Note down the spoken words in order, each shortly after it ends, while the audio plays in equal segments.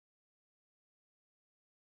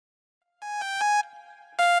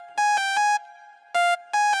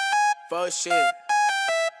Bullshit.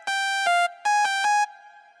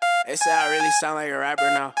 They say I really sound like a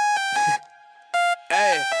rapper now.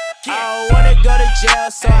 Hey, I don't wanna go to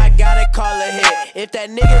jail, so I gotta call a hit. If that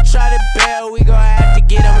nigga try to bail, we gon' have to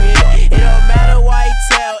get him hit. It don't matter why he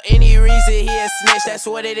tell, any reason he a snitch. That's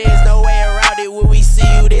what it is, no way around it. When we see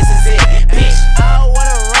you, this is it. Bitch, I don't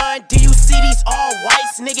wanna run. Do you see these all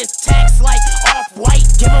whites? Niggas tax like off-white,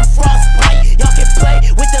 give them frostbite. Y'all can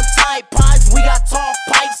play with them Tide Pods. We got tall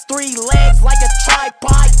pipes, 3 legs like a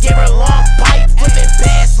tripod. Give her long pipe, flipping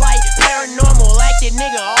bass like paranormal. Acting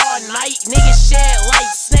nigga all night. Niggas shed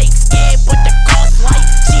like snake skin, but the cost like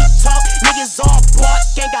cheap talk. Niggas all bark,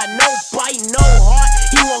 ain't got no bite, no heart.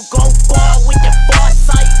 He won't go far with the far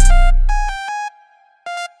sight.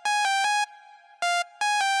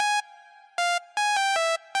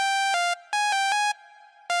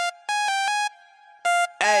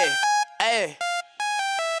 Hey,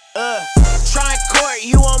 try court,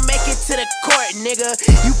 you won't make it to the court, nigga.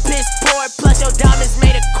 You piss poor, plus your diamonds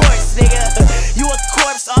made of quartz, nigga. You a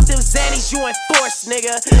corpse off them Xannies, you enforce,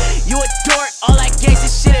 nigga. You a dork, all that gangsta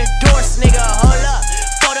shit endorsed, nigga. Hold up,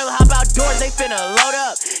 for them hop outdoors, they finna load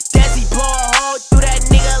up. Desi blow a hole through that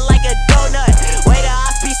nigga like a donut. Way the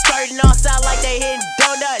ops be skirting all sound like they hitting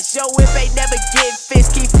donuts. Your whip ain't never get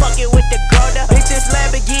fixed, keep fucking with the grown up. Bitch, this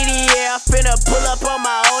Lamborghini, yeah, I finna pull up on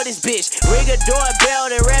my oldest bitch. Ring a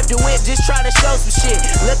doorbell, then rev the whip, just try to show some shit.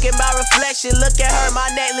 Look at my reflection, look at her, my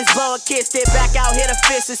necklace, blow a kiss. Step back out, hit a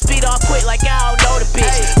fist, and speed off quick like I don't know the bitch.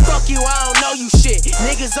 Hey, fuck you, I don't know you shit.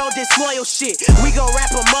 Niggas on disloyal shit. We gon'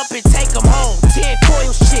 wrap him up and take him home. 10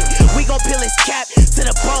 foil shit. We gon' peel his cap to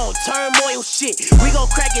the bone. Turmoil shit. We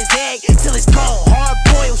gon' crack his egg till it's gone. Hard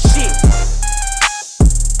boiled shit.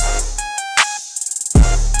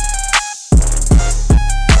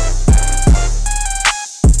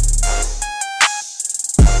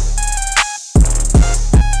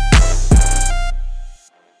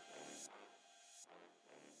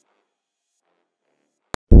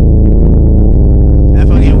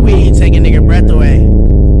 Take a nigga breath away.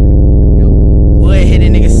 Would hit a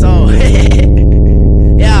nigga soul.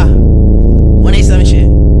 Yeah. 187 shit.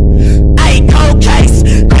 Ayy, cold case.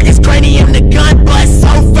 Crack his cranium, the gun bust so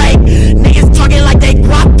fake. Niggas talking like they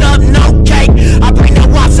guapped up, no cake. I bring the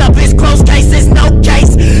wops up, it's close case, it's no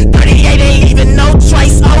case. 38 ain't even no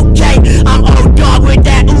trace, okay. I'm old dog with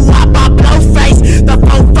that ooh-wop, I blow face. The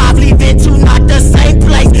 4-5 leaving 2, not the same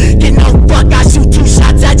place. Get no fuck, I shoot 2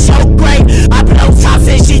 shots at your grave. I blow tops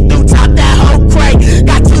and she threw top that whole crate.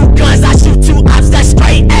 Got 2 guns, I shoot 2 ops, that's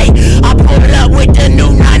straight A. I pulled up with the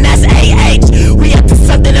new 9, that's AH. We up to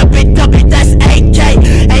something a bit double, that's AK.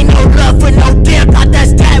 Ain't no love for no damn thought,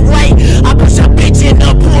 that's that way. I push a bitch in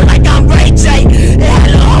the pool like I'm Ray J. It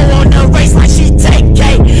had a hoe on the race like she take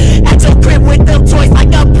K. At your crib with them toys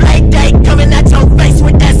like a play date. Coming at your face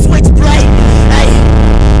with that switchblade. Hey.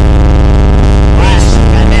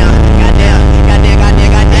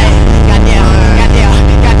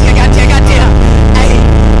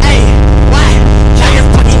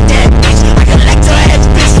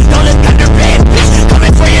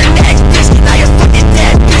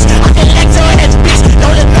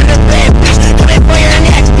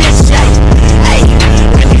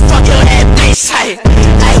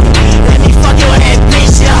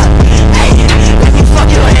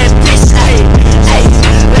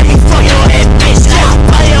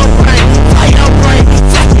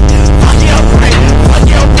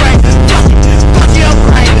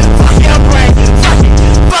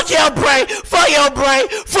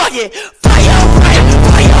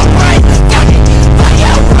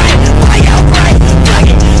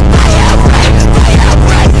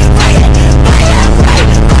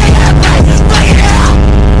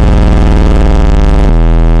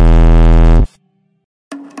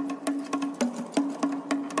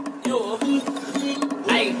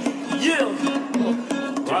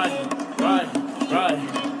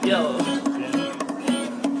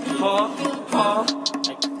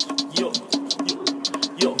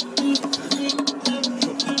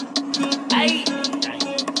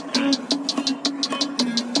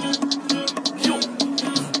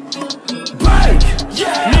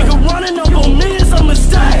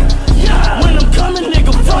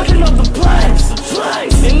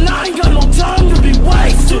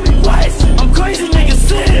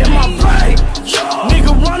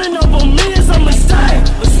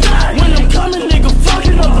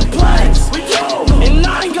 And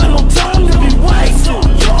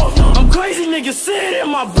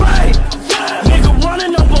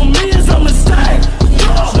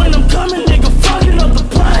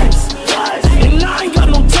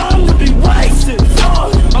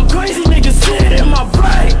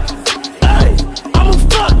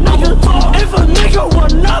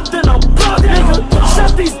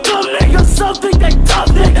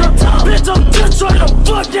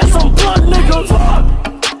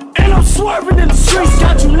swerving in the streets.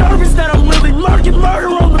 Got you nervous that I'm really murking murder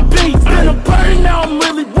on the beat. Been a burden, now I'm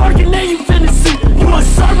really working, then you finna see. You a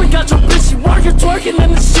servant, got your bitch, she working, twerking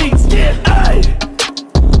in the sheets. Yeah, ayy,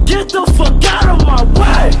 get the fuck out of my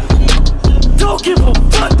way. Don't give a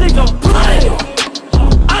fuck, think I'm playing.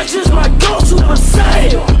 I just might go Super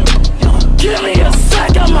Saiyan. Give me a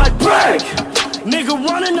sec, I might break. Nigga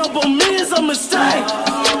running up on me is a mistake.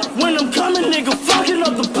 When I'm coming, nigga fucking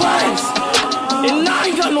up the place. And I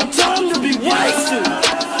ain't got no time to be wasted.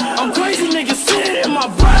 I'm crazy, nigga, sit in my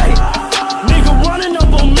brain. Nigga running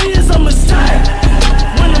up on me is a mistake.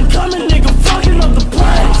 When I'm coming, nigga fucking up the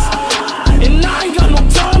place. And I ain't got no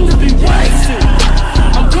time to be wasted.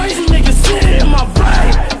 I'm crazy, nigga, sit in my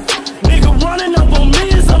brain. Nigga running up on me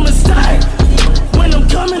is a mistake. When I'm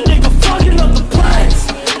coming, nigga fucking up the place.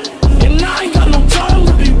 And I ain't got no time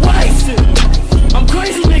to be wasted. I'm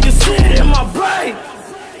crazy, nigga, sit in my brain.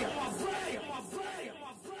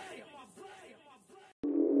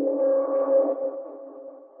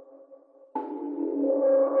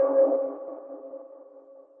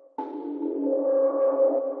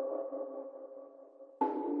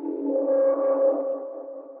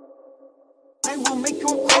 I will make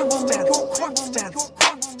your corpse dance.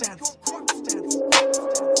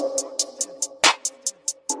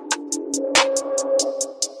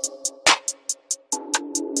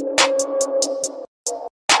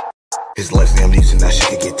 His life's the amnesia, that shit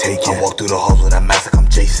could get taken. I walk through the halls with that mask like I'm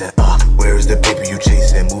Jason. Where is the paper you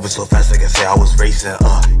chasing? Moving so fast like I say I was racing.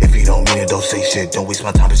 If you don't mean it, don't say shit. Don't waste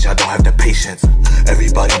my time, bitch, I don't have the patience.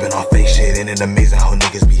 Everybody been on fake shit, and it's amazing how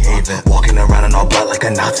niggas behaving. Walking around in all black like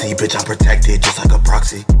a Nazi, bitch, I'm protected just like a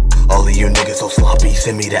proxy. All of you niggas so sloppy,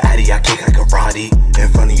 send me the addy, I kick like karate. In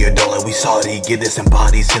front of your door like we Saudi, get this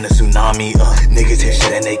embodied, send a tsunami. Niggas hear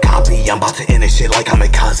shit and they copy, I'm about to end this shit like I'm a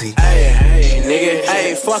Kazi. Hey, nigga,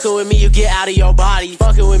 hey, fucking with me, you get out of your body.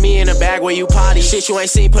 Fucking with me in the bag where you potty. Shit you ain't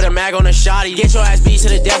seen, put a mag on a shotty. Get your ass beat to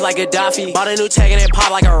the death like Gaddafi. Bought a new tag and it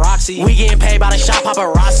pop like a Roxy. We getting paid by the shot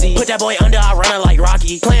paparazzi. Put that boy under, I run it like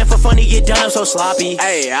Rocky. Playing for funny, get done, I'm so sloppy.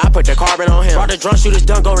 Hey, I put the carbon on him. Brought the drunk shooters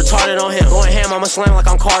done, go retarded on him. Going ham, I'ma slam like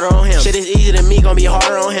I'm Carter on him. Shit is easy to me, gon' be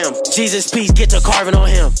harder on him. Jesus peace, get to carving on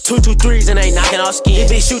him. 2 2 3s and they knocking off skin.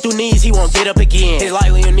 If he shoot through knees, he won't get up again. His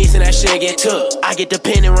likely your niece and that shit get took. I get the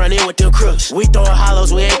pin and run in with them crooks. We throwing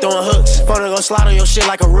hollows, we ain't throwing hooks. Phone gon' slide on your shit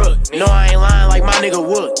like a rook. No, I ain't lying like my nigga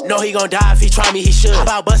would. No, he gon' die if he try me, he should. How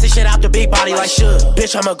about busting shit out the big body like should.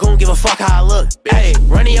 Bitch, I'm a goon, give a fuck how I look. Hey,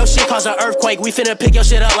 running your shit cause an earthquake. We finna pick your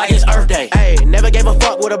shit up like it's Earth Day. Hey, never gave a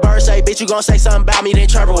fuck what a bird say. Bitch, you gon' say something about me, then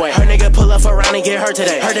chirp away. Her nigga pull up around and get hurt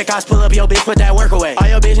today. Heard the cops pull up your bitch, put that work away. All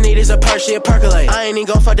your bitch need is a purse, shit percolate. I ain't even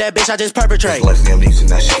gon' fuck that bitch, I just perpetrate. His life's the amnesia,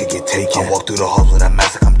 that shit could get taken. I walk through the halls with that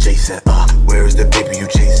mask like I'm Jason. Where is the paper you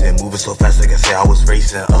chasing? Moving so fast like I say I was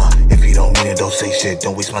racing. If you don't mean it, don't say shit.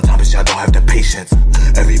 Don't waste my time, bitch, I don't have the patience.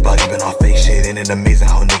 Everybody been on fake shit, and it's amazing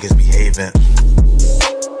how niggas behaving.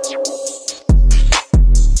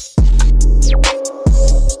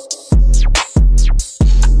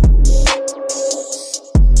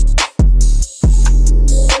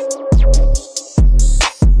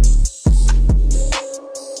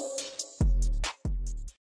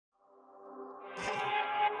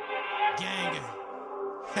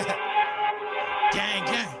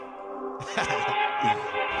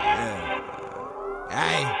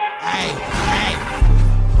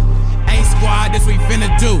 Hey squad, this we finna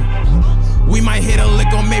do. We might hit a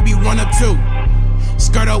lick or maybe 1 or 2.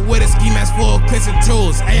 Skirt up with a ski mask full of clips and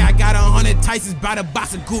tools. Hey, I got 100 Tysons by the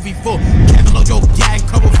box of goofy full. Kevin Lojo gang,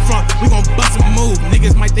 cover front. We gon' bust a move.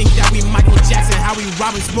 Niggas might think that we Michael Jackson, how we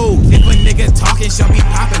robbing smooth. If a nigga talking, she'll be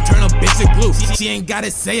popping, turn a bitch to glue. She ain't gotta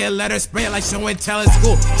say it, let her spray it like show and tell at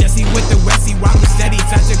school. Jesse with the Westie, rock him steady,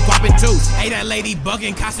 touch it, guap it too. Hey, that lady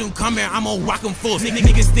bugging, costume coming, I'ma rock him full.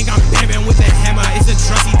 Niggas think I'm babbing with the hammer, it's a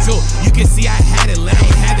trusty tool. You can see I had it, let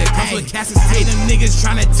ain't have it, comes with Cassis. Hey, them niggas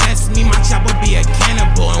tryna test me, my chopper be a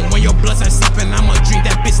cannibal. And when your bloods are sleeping, I'ma drink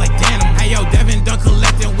that bitch like Denim. Hey yo, Devin done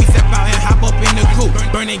collecting, we step out and hop up in the coupe.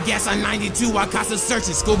 Burning gas on 92, I cost a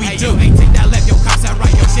searching, Scooby-Doo. Hey, take that left, yo, cops that right,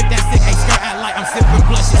 yo, ship that stick, hey, skirt at light, I'm sipping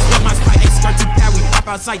blushes, with my sprite, hey, skirt too bad, we pop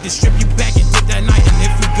outside, to strip you back and dip that night, and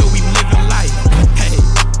if we good, we living life. Hey,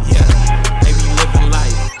 yeah, hey, we living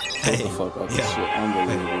life. Hey, the fuck up, this shit,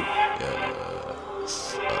 unbelievable.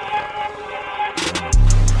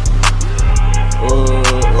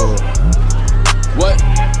 What?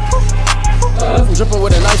 dripping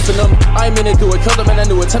with a knife in them. I ain't mean to do it, killed them and I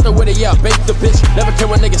knew it. Tempted with it, yeah, I baked the bitch. Never care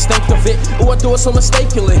when niggas think of it. Ooh, I do it so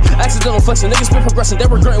mistakenly. Accidental flexing, niggas been progressing, they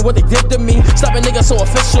regretting what they did to me. Stopping niggas so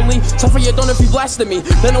officially. Tough for your don't if you blasted me.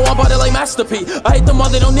 They know about it like Master P. I hate them all,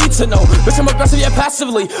 they don't need to know. Bitch, I'm aggressive, yeah,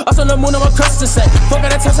 passively. Us on the moon, I'm a crescent set. Fuck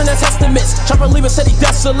out of test and the testaments. Chopper leave it, said he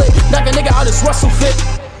desolate. Knock a nigga out his Russell fit.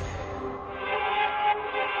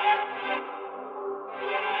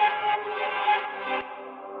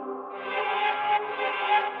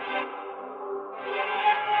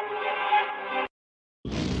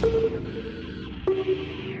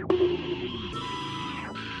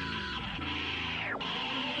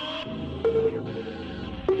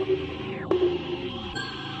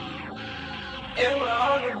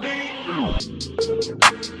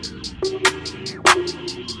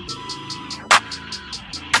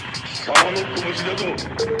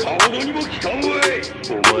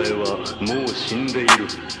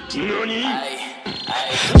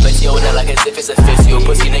 Place you on that like as if it's a fist. You a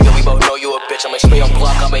pussy nigga, we both know you a bitch. I'ma spray on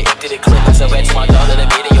block, I'ma empty the clip. I said red to my dog, let the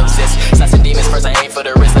video exist. Shots and demons first, I aim for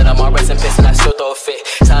the wrist. Then I'm all rest and piss and I still throw a fit.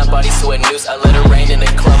 Time body to a noose, I let it rain in the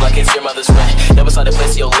club like it's your mother's rent. Never saw the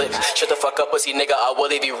place your lip. Shut the fuck up, pussy nigga, I will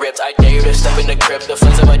leave you ripped. I dare you to step in the crib. The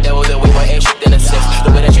friends of a devil, the way my aim shit in a sift.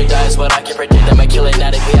 The way that you die is what I can predict. I'ma kill it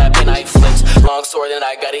natically, I've been eye flicked. Long sword and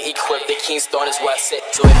I got it equipped. The king's thorn is where I sit.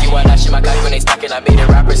 So if you want that shit, my cock when they stacking. I made it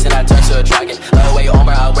rappers and I turned to a dragon. Lightweight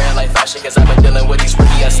armor, I wear it like fashion. Cause I've been dealing with these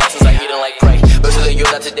rookie assassins, I eat them like prey. But to you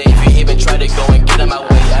not today, if you even try to go and get in my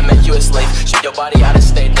way, I make you a slave. Ship your body out of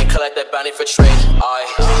state, then collect that bounty for trade. I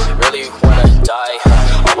really wanna die.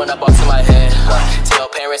 Open up onto my head, tell your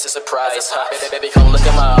parents a surprise. Baby, come look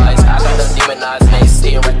in my eyes. I got them demon eyes and they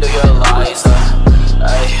see right through your lies.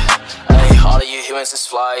 Ay, all of you humans is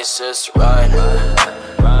flies, just run.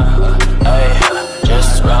 Ay,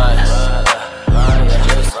 just run.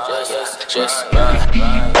 Just run.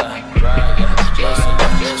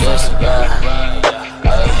 Just run.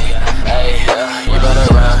 Ay, you better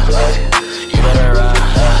run. You better run.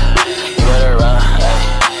 You better run.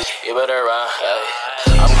 You better run.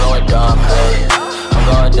 I'm going dumb. I'm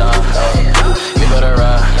going dumb. You better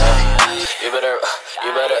run. You better run.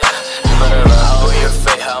 Oh, your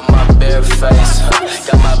face, how my bare face.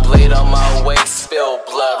 Got my blade on my waist, spill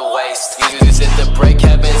blood waste. Use it to break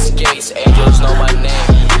heaven's gates. Angels know my name.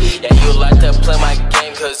 Yeah, you like to play my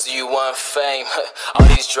game cause you want fame. All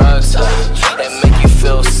these drugs, they make you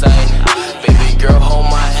feel sane. Baby girl, hold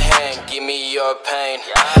my hand, give me your pain.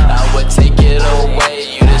 I would take it away,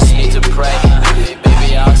 you just need to pray.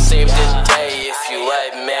 Baby, I'll save the day if you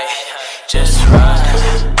let me. Just run,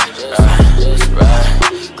 just run.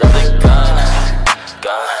 Grab the gun.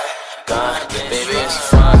 Baby, it's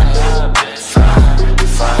fun.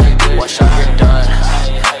 Watch out, you're done.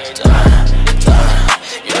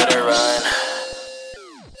 You better run.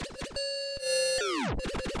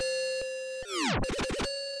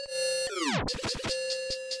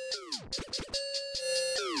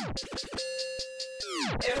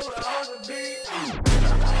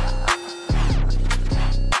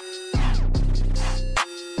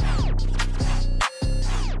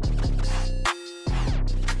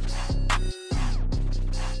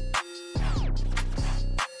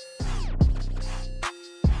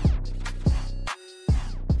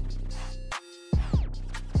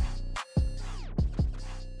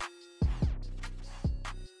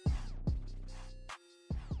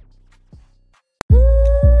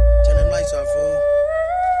 Turn them lights off, fool.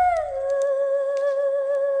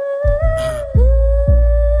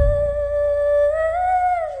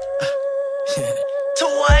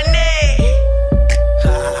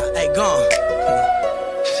 Hey, gone.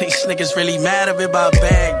 These niggas really mad at me about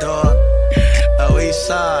bag, dog. Oh, East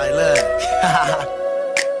Side, look.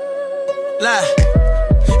 Look.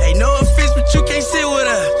 Ain't no offense, but you can't sit with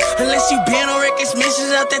us unless you been on records,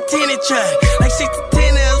 missions out that tenant track. Like 6 to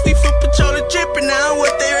 10 hours, we for patrol the drippin'. Now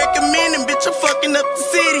what they recommending, bitch, I'm fucking up the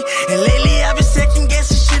city. And lately I've been second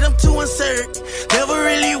guessing shit, I'm too uncertain. Never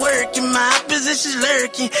really working, my opposition's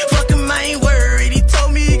lurking. Fuck him, I ain't worried. He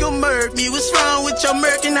told me he gon' murk me. What's wrong with your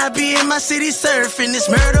murking? I be in my city surfing. This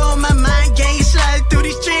murder on my mind, gang sliding through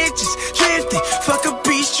these trenches. Drifting, fuck a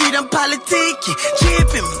B Street, I'm politicking.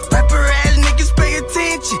 Chipping me, rapper ass niggas pay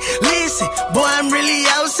attention. Listen, boy, I'm really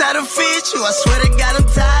outside of fit you. I swear to God, I'm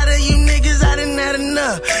tired of you niggas, I done had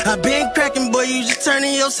enough. I been cracking, boy, you just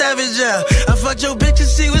turning your savage up. I fucked your bitch and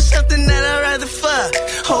she was something that I'd rather fuck.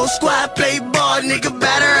 Whole squad play ball, nigga,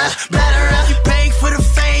 batter up, batter up. You paying for the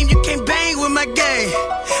fame, you can't bang with my game.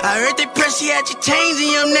 I heard they press you at you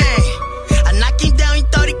changing your name. I knocked him down, he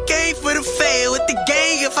thought he came for the fail. With the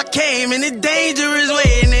gang if I came in a dangerous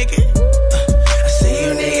way, nigga. I see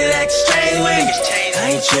you niggas act strange with me.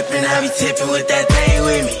 I ain't trippin', I be tippin' with that thing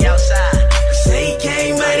with me. Outside. Say he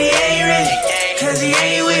came, but he ain't really. Cause he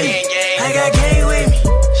ain't with me. I got game with me.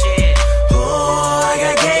 Oh, I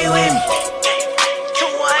got game with me.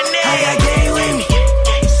 I got game with me.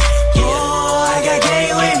 Oh, I got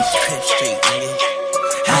game with me.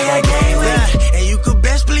 I got game with me. And you could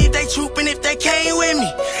best believe they troopin' if they came with me.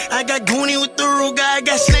 I got Goonie with the rule guy, I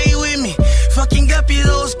got Snake with me. Fucking Guppy,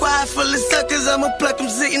 old squad full of suckers. I'ma pluck them,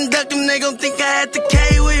 sit and duck them. They gon' think I had the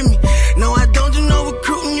K with me. No, I don't do no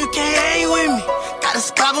recruiting, you can't hang with me. Got a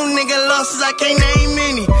squabble, nigga, losses, I can't name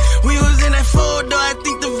any. We was in that Ford, though, I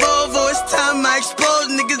think the Volvo. It's time I expose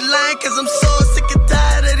niggas lying, cause I'm so sick and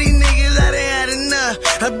tired of these niggas, I done had enough.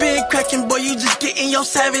 I been cracking, boy, you just getting your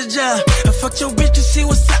savage up. I fucked your bitch to see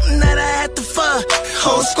what's something that I had to fuck.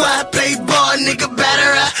 Whole squad play ball, nigga,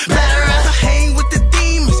 batter up, batter up. I hang with the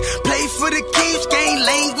demons, play for the keeps, gain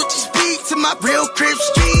language, speak to my real crib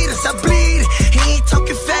street as I bleed. He ain't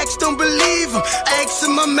talking facts, don't believe him. Ask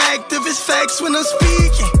him I'm active, it's facts when I'm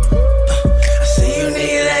speaking. I see you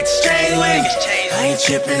niggas act strange with me. I ain't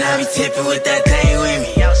trippin', I be tippin' with that thing with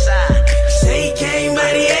me. Outside. Say he came,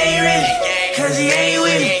 but he ain't really. Cause he ain't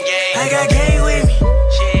with me. I got game with me.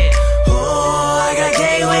 Oh, I got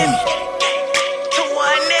game with me.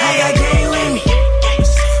 I got game with me.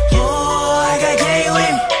 Oh, I got game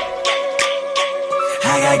with me.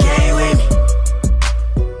 I got game with me.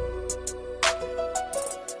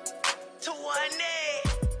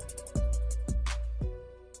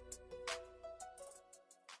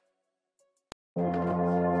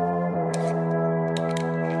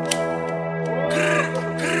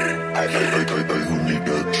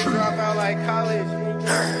 Drop out like college.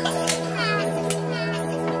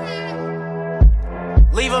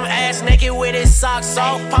 Leave him ass naked with his socks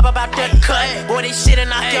off. Pop up out the cut. Boy, this shit'll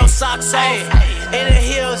knock your socks off. In the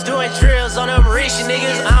hills doing drills on them rich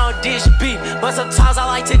niggas. I don't dish beef, but sometimes I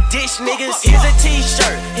like to dish niggas. Here's a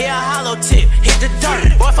t-shirt, here a hollow tip. Hit the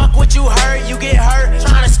dirt. Boy, fuck what you heard, you get hurt.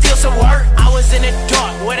 Tryna steal some work. I was in the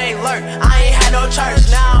dark where they lurk. I ain't had no church.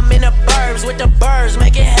 Now I'm in the burbs with the birds,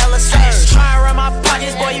 making hella surge. Try and run my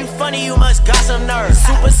pockets, boy, you funny, you must got some nerve.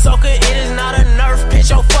 Super soaker, it is not a nerf. Pinch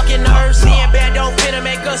your fucking nerves. Me and Band don't finna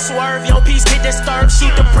make a swerve. Your piece get disturbed.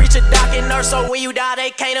 Shoot the preacher, doc, and nurse. So when you die,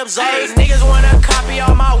 they can't observe. Niggas wanna copy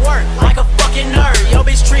all my work like a fucking nerd. Yo,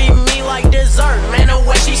 bitch treat me like dessert. Man, the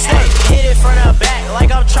way she slurp. Hit it from the back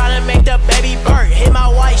like I'm trying to make the baby bird. Hit my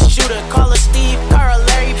white shooter, call her Steve Kerr,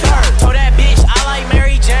 Larry Bird. Told that bitch I like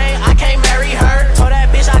Mary Jane, I can't marry her. Told that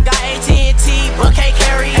bitch I got AT&T, but can't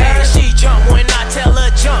carry her. She jump when I tell her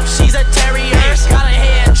jump, she's a terrier. Got a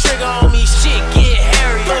head trigger on me, shit get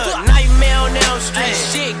hairier. Nightmare on Elm Street,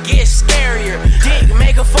 shit get scarier. Dick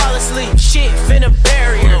make her fall asleep, shit finna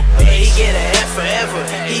bury her. He get an F forever,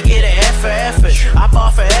 he get an F for effort. I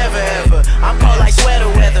bought forever ever, I'm cold like sweater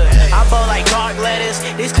weather. I bought like dark letters,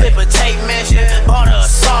 this clip a tape measure. Bought a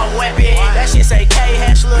assault weapon, that shit say K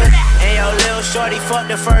Heshler. And yo little shorty fucked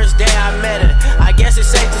the first day I met her. I guess it's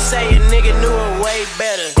safe to say a nigga knew her way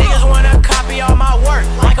better. Niggas wanna copy all my work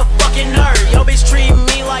like a fucking nerd. Yo bitch treat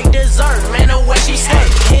me like dessert, man the way she slurp.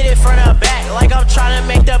 Hit it from the back like I'm trying to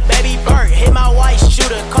make the baby bird. Hit my white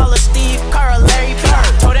shooter, call her Steve Kerr, Larry Bird.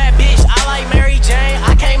 Told that bitch I like Mary Jane,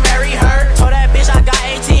 I can't marry her. Told that bitch I got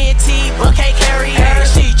AT&T, but can't carry her.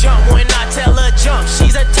 She jump when I tell her jump,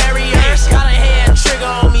 she's a terrier. Got a head trigger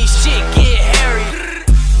on me, shit get hairy.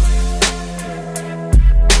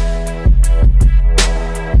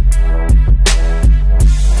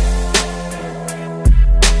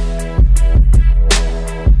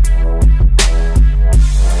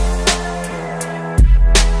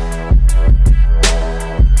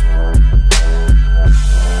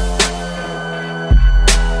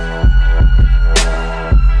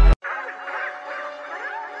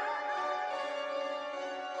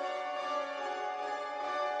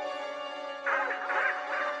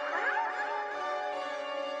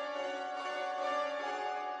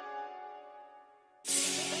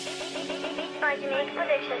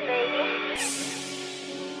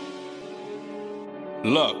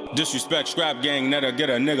 Look, disrespect scrap gang, that'll get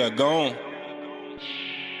a nigga gone.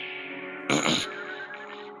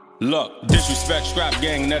 Look, disrespect scrap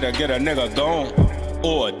gang, that'll get a nigga gone.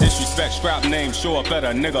 Or disrespect scrap name, show up at a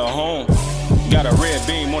nigga home. Got a red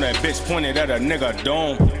beam on that bitch pointed at a nigga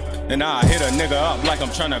dome. And I hit a nigga up like I'm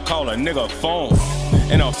tryna call a nigga phone.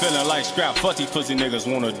 And I'm feeling like scrap fussy pussy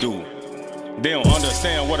niggas wanna do. They don't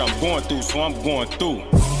understand what I'm going through, so I'm going through.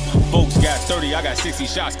 Folks got 30, I got 60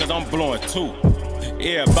 shots cause I'm blowing 2.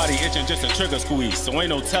 Everybody itching just a trigger squeeze, so ain't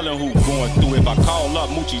no telling who going through. If I call up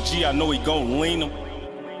Moochie G, I know he gon' lean him.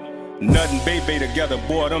 Nothing baby together,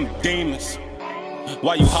 boy, them demons.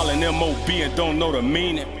 Why you hollering MOB and don't know the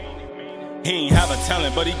meaning? He ain't have a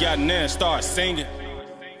talent, but he got in there and started singing.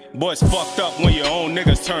 Boy, it's fucked up when your own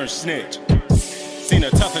niggas turn snitch. Seen the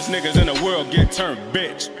toughest niggas in the world get turned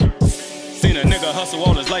bitch. Seen a nigga hustle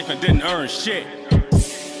all his life and didn't earn shit.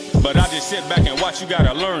 But I just sit back and watch, you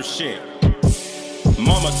gotta learn shit.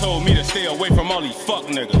 Mama told me to stay away from all these fuck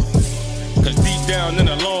niggas. Cause deep down in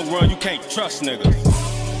the long run, you can't trust niggas.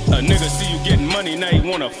 A nigga see you getting money, now he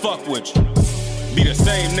wanna fuck with you. Be the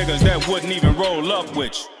same niggas that wouldn't even roll up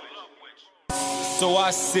with you. So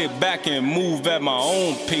I sit back and move at my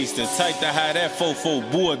own pace. The type to have that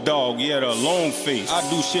 4-4 bulldog, yeah, the long face. I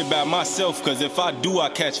do shit by myself, cause if I do, I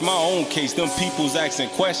catch my own case. Them people's asking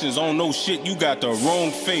questions on no shit, you got the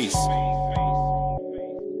wrong face.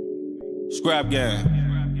 Scrap gang.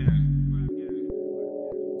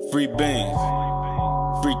 Free Beans.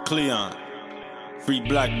 Free Cleon. Free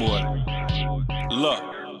Black Boy. Look.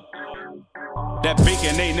 That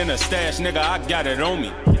bacon ain't in a stash, nigga, I got it on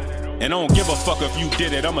me. And I don't give a fuck if you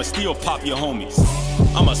did it, I'ma still pop your homies.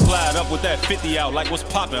 I'ma slide up with that 50 out like what's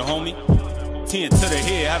poppin', homie. 10 to the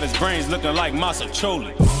head, have his brains looking like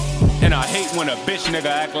Masacholi. And I hate when a bitch nigga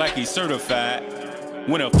act like he's certified.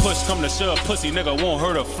 When a push come to shove, pussy nigga won't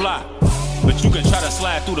hurt a fly. But you can try to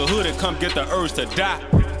slide through the hood and come get the urge to die.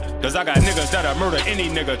 Cause I got niggas that'll murder any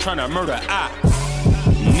nigga tryna murder I.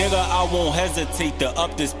 Nigga, I won't hesitate to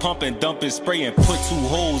up this pump and dump and spray and put 2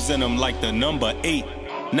 holes in them like the number 8.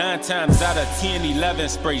 9 times out of 10, 11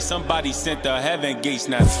 spray, somebody sent the heaven gates.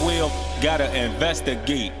 Now 12, gotta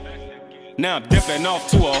investigate. Now I'm dipping off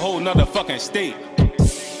to a whole nother fucking state.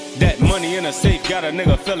 That money in a safe got a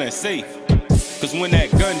nigga feeling safe. Cause when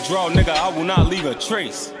that gun draw, nigga, I will not leave a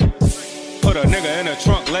trace. Put a nigga in a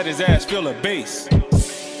trunk, let his ass feel the bass.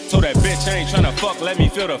 So that bitch ain't tryna fuck, let me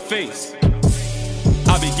feel the face.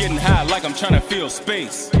 I be getting high like I'm tryna feel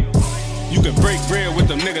space. You can break bread with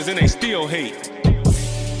them niggas and they still hate.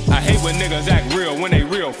 I hate when niggas act real when they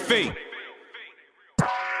real fake.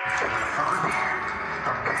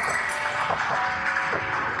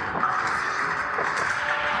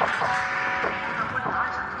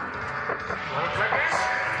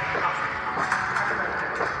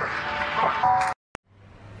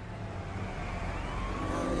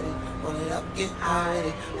 Get high with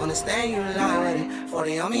it, understand you lie with it.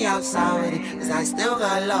 40 on me outside with it, cause I still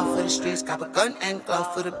got love for the streets. Cop a gun and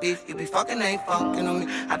glove for the beef. You be fucking, ain't fucking on me.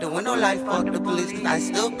 Out the window like fuck the police, cause I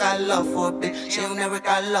still got love for a bitch. She don't never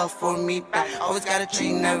got love for me back. Always got a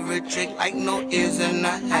tree, never a trick, like no ears in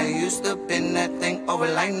her hat. Used to bend that thing over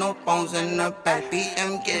like no bones in her back.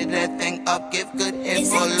 BM, get that thing up, give good hit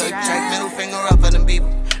for a little track. Middle finger up for them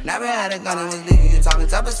people. Never had a gun and was leaving you talking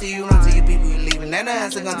tough, but see you run to your people, you leaving. Never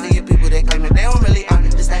has a gun to your people, they claim that they don't really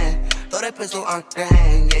understand. Throw that pistol on their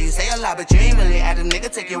hand. Yeah, you say a lot, but you ain't really at them.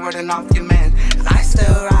 Nigga, take your word and off your man. Cause I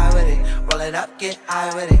still ride with it. Roll it up, get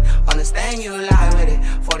high with it. Understand you lie with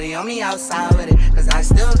it. 40 on me outside with it. Cause I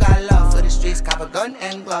still got love for the streets. Cop a gun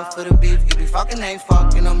and glove for the beef. You be fucking, ain't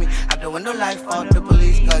fucking on me. Out the window like fuck the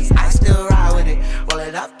police. Cause I still ride with it. Roll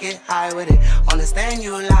it up, get high with it. Understand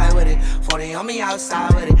you lie with it. 40 on me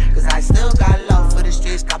outside with it. Cause I still got love for the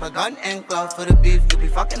streets. Cop a gun and glove for the beef. You be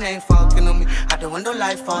fucking, ain't fucking on me. Out the window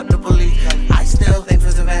like fuck the police. I still think for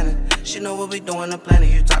Savannah. She know what we doing the planet.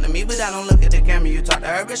 You talk to me, but I don't look at the camera. You talk to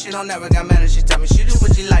her, but she don't never got manners. She tell me she do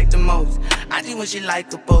what she like the most. I do what she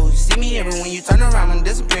like a pose. See me every when you turn around and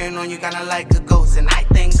disappearing on you, kinda like a ghost. And I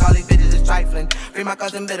think all these bitches is trifling. Free my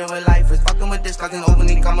cousin bitter with lifers. Fucking with this cousin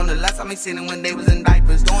openly come on the last time I seen him when they was in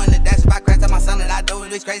diapers. Doing the dash if I crashed at my son and I do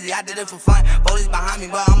it, it's crazy. I did it for fun. Police behind me,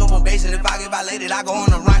 but I'm a probation. If I get violated, I go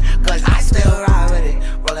on a run. Cause I still ride with it.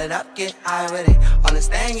 Roll it up, get high with it.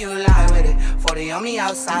 Understand you lie with it. 40 on me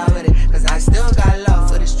outside with it. Cause I still got love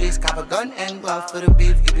for the streets. Cop a gun and glove for the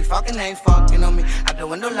beef. You be fucking, ain't fucking on me. Out the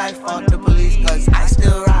window like fuck the police. Cause I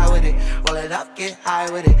still ride with it. Roll it up, get high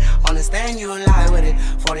with it. Understand you lie with it.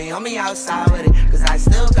 40 on me outside with it. Cause I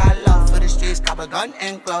still got love for the streets. Cop a gun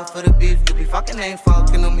and glove for the beef. You be fucking, ain't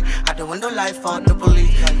fucking on me. Out the window like fuck the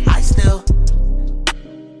police. Cause I still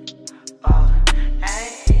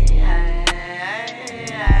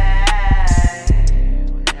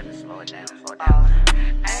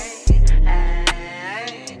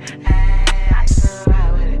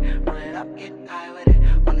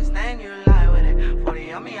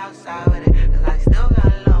outside with it, cause I still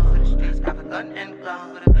got love for the streets. Got a gun and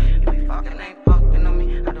glove with it. You be fucking, ain't fucking on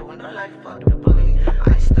me. Out the window like fuck the police.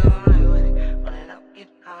 I still ride with it. Roll it up, get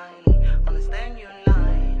high. Understand you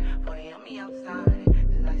lying. 40 on me outside,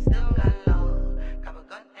 cause I still got love. Got a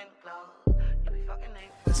gun and glove. You be fucking,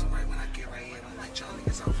 ain't fucking. Listen, right when I get right here, I'm like, y'all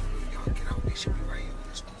niggas out for me. Y'all get out, we should be right here with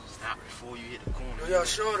this one. Stop before you hit the corner. Yo,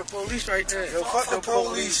 sure, the police right there. Yo, fuck the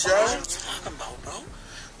police, yo. What are you talking about, bro?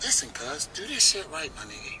 Listen, cuz, do this shit right, my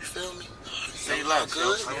nigga. You feel me? Say less,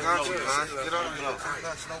 good. I got you, man. Get on me.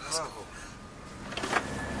 Let's go.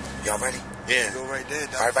 Y'all ready? Yeah. Go right there.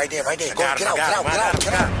 All right, right there. Go, get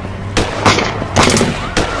out.